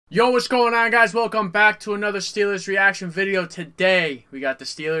Yo, what's going on, guys? Welcome back to another Steelers reaction video. Today, we got the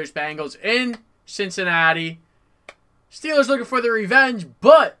Steelers Bengals in Cincinnati. Steelers looking for their revenge,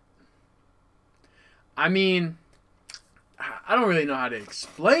 but I mean, I don't really know how to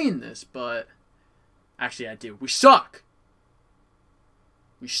explain this, but actually I do. We suck.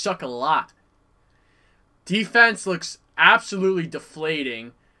 We suck a lot. Defense looks absolutely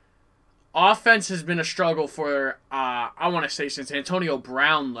deflating. Offense has been a struggle for, I want to say, since Antonio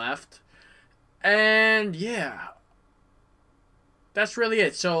Brown left. And, yeah. That's really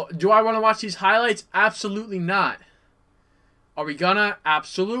it. So, do I want to watch these highlights? Absolutely not. Are we gonna?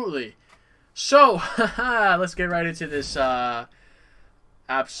 Absolutely. So, let's get right into this,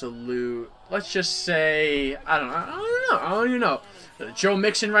 absolute, let's just say, I don't even know. Joe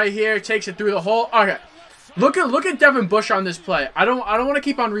Mixon right here takes it through the hole. Okay. Look at Devin Bush on this play. I don't want to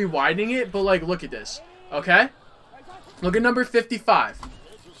keep on rewinding it, but like look at this. Okay? Look at number 55.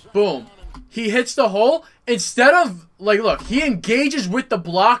 Boom. He hits the hole. Instead of like look, he engages with the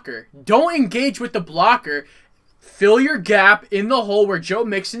blocker. Don't engage with the blocker. Fill your gap in the hole where Joe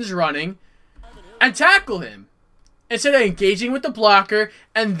Mixon's running and tackle him. Instead of engaging with the blocker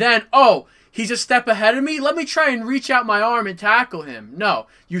and then, oh, he's a step ahead of me. Let me try and reach out my arm and tackle him. No.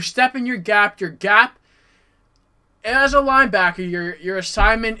 You step in your gap. Your gap, as a linebacker, your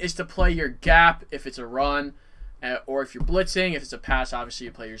assignment is to play your gap if it's a run, or if you're blitzing. If it's a pass, obviously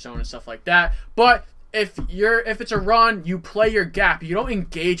you play your zone and stuff like that. But if it's a run, you play your gap. You don't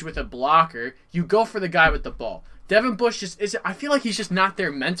engage with a blocker. You go for the guy with the ball. Devin Bush just is. I feel like he's just not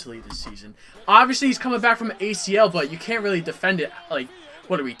there mentally this season. Obviously, he's coming back from an ACL, but you can't really defend it. Like,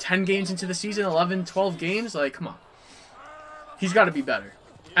 what are we, 10 games into the season? 11, 12 games? Like, come on. He's got to be better.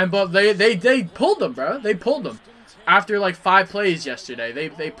 But they pulled him, bro. They pulled him. After like 5 plays yesterday,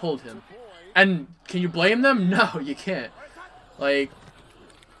 they pulled him. And can you blame them? No, you can't. Like,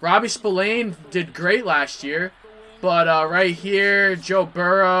 Robbie Spillane did great last year. But right here, Joe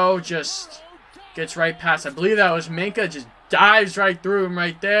Burrow just gets right past. I believe that was Minka. Just dives right through him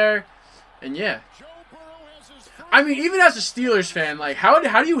right there. And yeah. I mean, even as a Steelers fan, like, how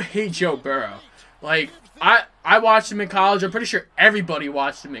do you hate Joe Burrow? Like, I watched him in college. I'm pretty sure everybody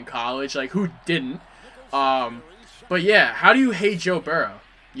watched him in college. Like, who didn't? But yeah, how do you hate Joe Burrow?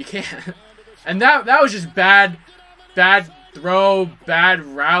 You can't. And that was just bad throw, bad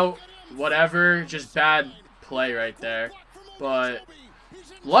route, whatever. Just bad play right there. But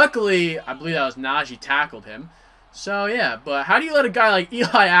luckily, I believe that was Najee tackled him. So yeah, but how do you let a guy like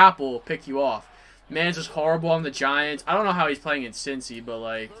Eli Apple pick you off? Man's just horrible on the Giants. I don't know how he's playing in Cincy, but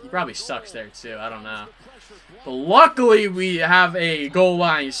like he probably sucks there too. I don't know. But luckily, we have a goal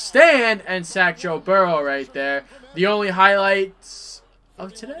line stand and sack Joe Burrow right there. The only highlights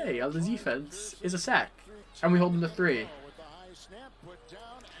of today of the defense is a sack. And we hold them to 3.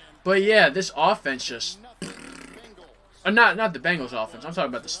 But yeah, this offense just... not the Bengals offense. I'm talking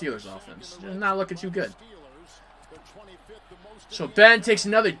about the Steelers offense. Just not looking too good. So Ben takes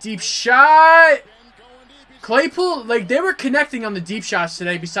another deep shot. Claypool, like, they were connecting on the deep shots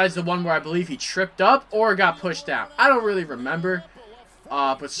today besides the one where I believe he tripped up or got pushed out. I don't really remember,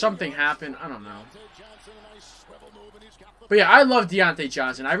 but something happened. I don't know. But yeah, I love Deontay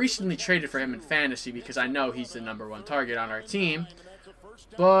Johnson. I recently traded for him in fantasy because I know he's the #1 target on our team.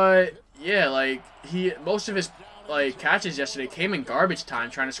 But yeah, like, most of his like catches yesterday came in garbage time,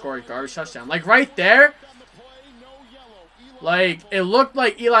 trying to score a garbage touchdown. Like right there. Like, it looked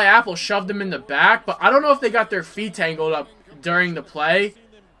like Eli Apple shoved him in the back, but I don't know if they got their feet tangled up during the play.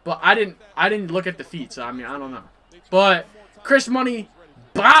 But I didn't look at the feet, so I mean, I don't know. But Chris Money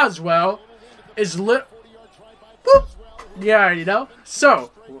Boswell is lit. Boop. Yeah, you know. So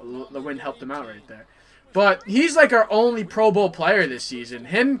the wind helped him out right there. But he's like our only Pro Bowl player this season.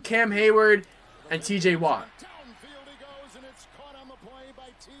 Him, Cam Hayward, and T.J. Watt.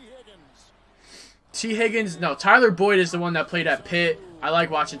 T. Higgins, no, Tyler Boyd is the one that played at Pitt. I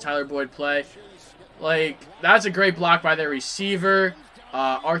like watching Tyler Boyd play. Like, that's a great block by their receiver.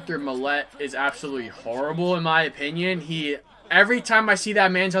 Arthur Millette is absolutely horrible in my opinion. Every time I see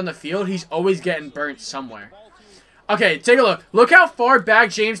that man's on the field, he's always getting burnt somewhere. Okay, take a look. Look how far back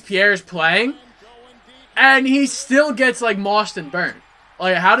James Pierre is playing. And he still gets, like, mossed and burnt.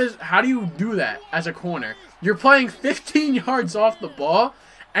 Like, how do you do that as a corner? You're playing 15 yards off the ball.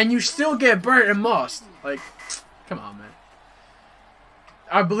 And you still get burnt and mossed. Like, come on, man.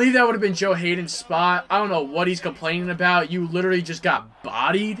 I believe that would have been Joe Hayden's spot. I don't know what he's complaining about. You literally just got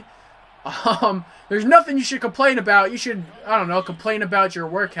bodied. There's nothing you should complain about. You should, I don't know, complain about your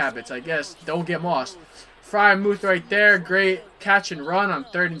work habits, I guess. Don't get mossed. Frymouth right there. Great catch and run on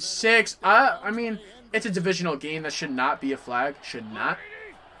 3rd and 6. I mean, it's a divisional game. That should not be a flag. Should not.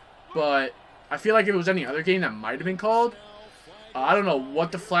 but I feel like if it was any other game, that might have been called. I don't know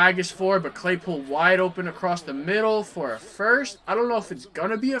what the flag is for, but Claypool wide open across the middle for a first. I don't know if it's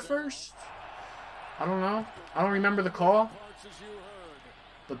going to be a first. I don't know. I don't remember the call.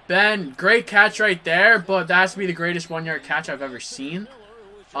 But Ben, great catch right there, but that has to be the greatest 1-yard catch I've ever seen.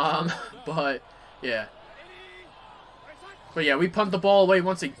 But, yeah. But, yeah, we pumped the ball away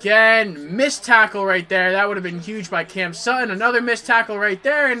once again. Missed tackle right there. That would have been huge by Cam Sutton. Another missed tackle right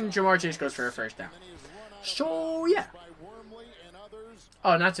there, and Jamar Chase goes for a first down. So, yeah.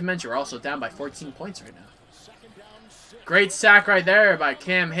 Oh, not to mention, we're also down by 14 points right now. Great sack right there by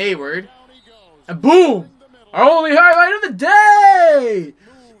Cam Hayward. And boom! Our only highlight of the day!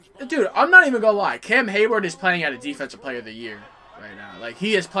 Dude, I'm not even gonna lie. Cam Hayward is playing at a Defensive Player of the Year right now. Like,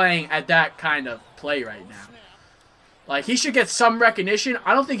 he is playing at that kind of play right now. Like, he should get some recognition.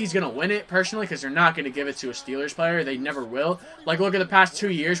 I don't think he's gonna win it, personally, because they're not gonna give it to a Steelers player. They never will. Like, look at the past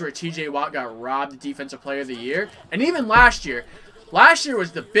 2 years where TJ Watt got robbed the Defensive Player of the Year. And even last year. Last year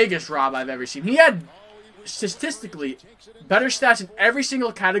was the biggest rob I've ever seen. He had, statistically, better stats in every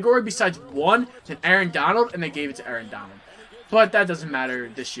single category besides one than Aaron Donald, and they gave it to Aaron Donald. But that doesn't matter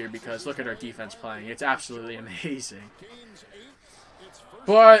this year because look at our defense playing. It's absolutely amazing.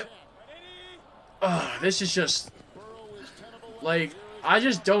 But, this is just, like, I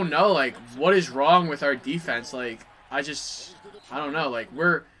just don't know, like, what is wrong with our defense. Like, I don't know. Like,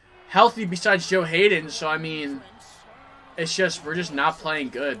 we're healthy besides Joe Hayden, so, I mean... It's just, we're just not playing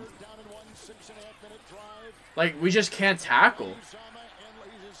good. Like, we just can't tackle.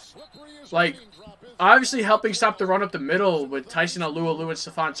 Like, obviously helping stop the run up the middle with Tyson Alualu and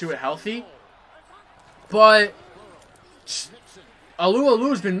Stephon Tuitt healthy. But,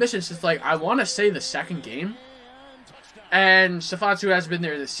 Alualu's been missing since, like, I want to say the second game. And Stephon Tuitt hasn't been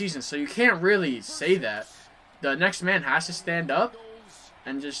there this season, so you can't really say that. The next man has to stand up.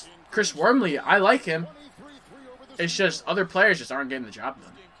 And just, Chris Wormley, I like him. It's just other players just aren't getting the job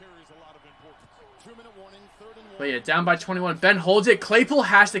done. But yeah, down by 21. Ben holds it. Claypool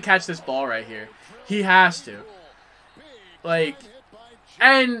has to catch this ball right here. He has to. Like,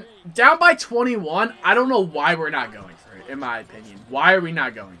 and down by 21, I don't know why we're not going for it, in my opinion. Why are we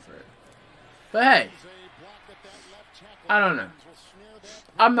not going for it? But hey, I don't know.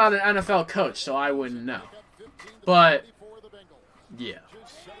 I'm not an NFL coach, so I wouldn't know. But, yeah.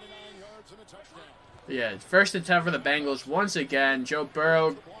 Yeah, first and 10 for the Bengals. Once again, Joe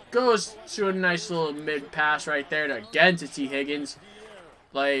Burrow goes to a nice little mid-pass right there again to T. Higgins.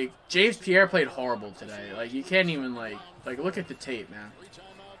 Like, James Pierre played horrible today. Like, you can't even, like, look at the tape, man.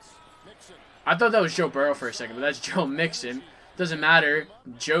 I thought that was Joe Burrow for a second, but that's Joe Mixon. Doesn't matter.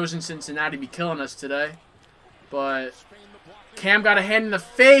 Joe's in Cincinnati be killing us today. But Cam got a hand in the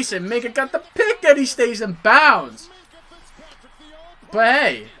face, and Minka got the pick, and he stays in bounds. But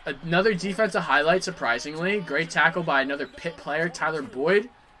hey, another defensive highlight, surprisingly. Great tackle by another Pitt player, Tyler Boyd.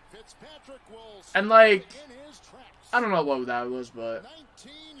 And, like, I don't know what that was, but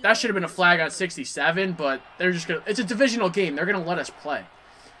that should have been a flag on 67, but they're just going to... It's a divisional game. They're going to let us play.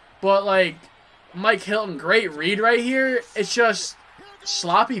 But, like, Mike Hilton, great read right here. It's just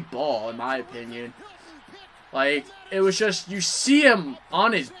sloppy ball, in my opinion. Like, it was just... You see him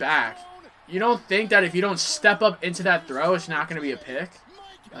on his back. You don't think that if you don't step up into that throw, it's not going to be a pick?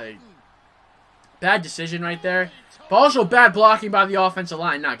 Like, bad decision right there. But also bad blocking by the offensive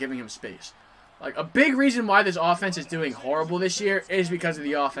line, not giving him space. Like, a big reason why this offense is doing horrible this year is because of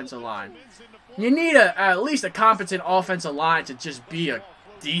the offensive line. You need at least a competent offensive line to just be a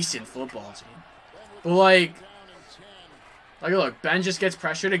decent football team. But, like, look, Ben just gets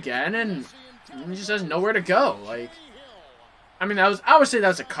pressured again, and he just has nowhere to go. Like, I mean, I would say that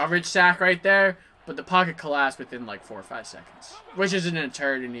was a coverage sack right there, but the pocket collapsed within like 4 or 5 seconds, which is an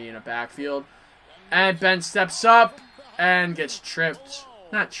eternity in a backfield. And Ben steps up and gets tripped.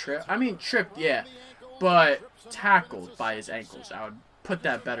 Not tripped. I mean, tripped, yeah, but tackled by his ankles. I would put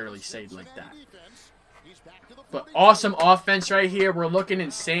that betterly said like that. But awesome offense right here. We're looking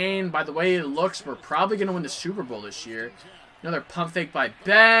insane. By the way it looks, we're probably going to win the Super Bowl this year. Another pump fake by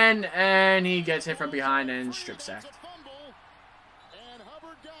Ben, and he gets hit from behind and strip sacked.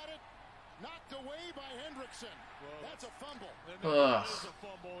 Ugh.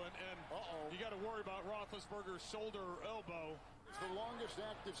 You got to worry about Roethlisberger's shoulder or elbow. It's the longest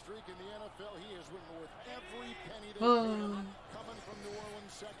active streak in the NFL. He has written worth every penny coming from New Orleans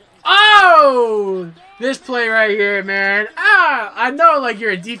second. Oh! This play right here, man. I know like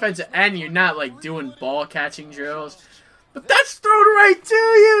you're a defensive end, you're not like doing ball catching drills. But that's thrown right to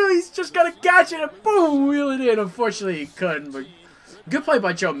you. He's just got to catch it and boom, wheel it in. Unfortunately, he couldn't. But good play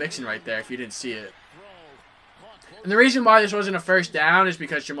by Joe Mixon right there if you didn't see it. And the reason why this wasn't a first down is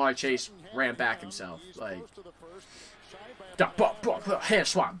because Jamar Chase ran back himself. Like, hand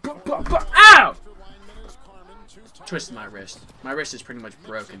swap. Ow! Twisted my wrist. My wrist is pretty much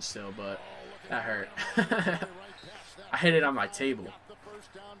broken still, but that hurt. I hit it on my table.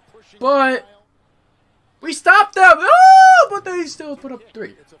 But we stopped them. Oh, but they still put up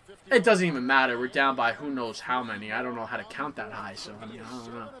 3. It doesn't even matter. We're down by who knows how many. I don't know how to count that high, so I mean, I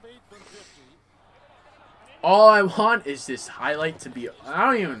don't know. All I want is this highlight to be...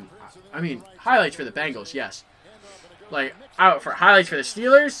 I mean, highlights for the Bengals, yes. Like, out for highlights for the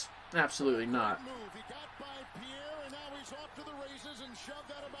Steelers? Absolutely not.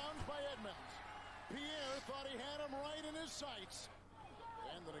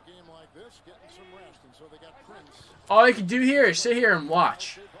 All you can do here is sit here and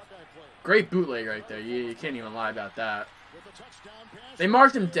watch. Great bootleg right there. You can't even lie about that. They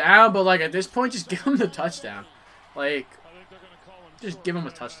marked him down, but like at this point, just give him the touchdown. Like, just give him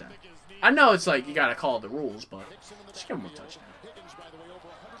a touchdown. I know it's like you gotta call the rules, but just give him a touchdown.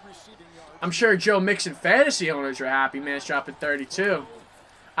 I'm sure Joe Mixon fantasy owners are happy. Man's dropping 32.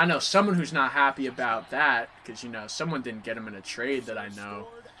 I know someone who's not happy about that because, you know, someone didn't get him in a trade that I know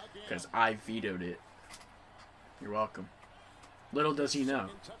because I vetoed it. You're welcome. Little does he know.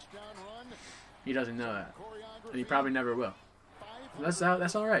 He doesn't know that. And he probably never will. That's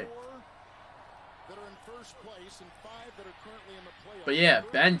all right. But yeah,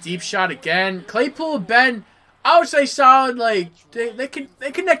 Ben, deep shot again. Claypool, Ben, I would say solid. Like, they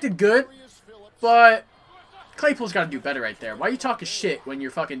connected good. But Claypool's got to do better right there. Why are you talking shit when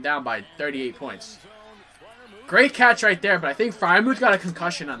you're fucking down by 38 points? Great catch right there, but I think Freiermuth got a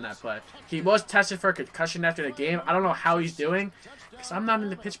concussion on that play. He was tested for a concussion after the game. I don't know how he's doing because I'm not in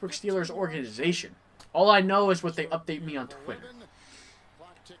the Pittsburgh Steelers organization. All I know is what they update me on Twitter.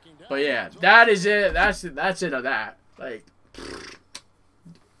 But yeah, that is it. That's it of that. Like,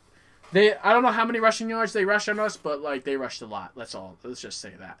 I don't know how many rushing yards they rushed on us, but like they rushed a lot. That's all. Let's just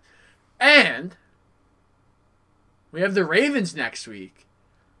say that. And we have the Ravens next week.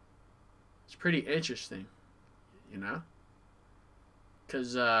 It's pretty interesting, you know,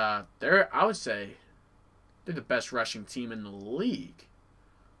 because I would say they're the best rushing team in the league.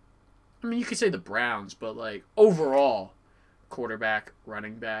 I mean, you could say the Browns, but like overall, quarterback,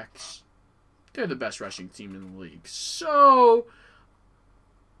 running backs, they're the best rushing team in the league. So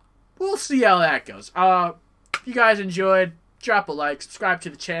we'll see how that goes. If you guys enjoyed, drop a like, subscribe to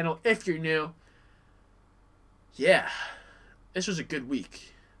the channel if you're new. Yeah, this was a good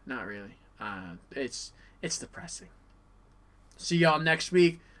week. Not really. It's depressing. See y'all next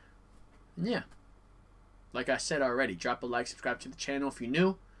week. Yeah, like I said already, drop a like, subscribe to the channel if you're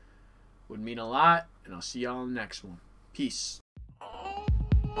new. Would mean a lot, and I'll see y'all in the next one. Peace.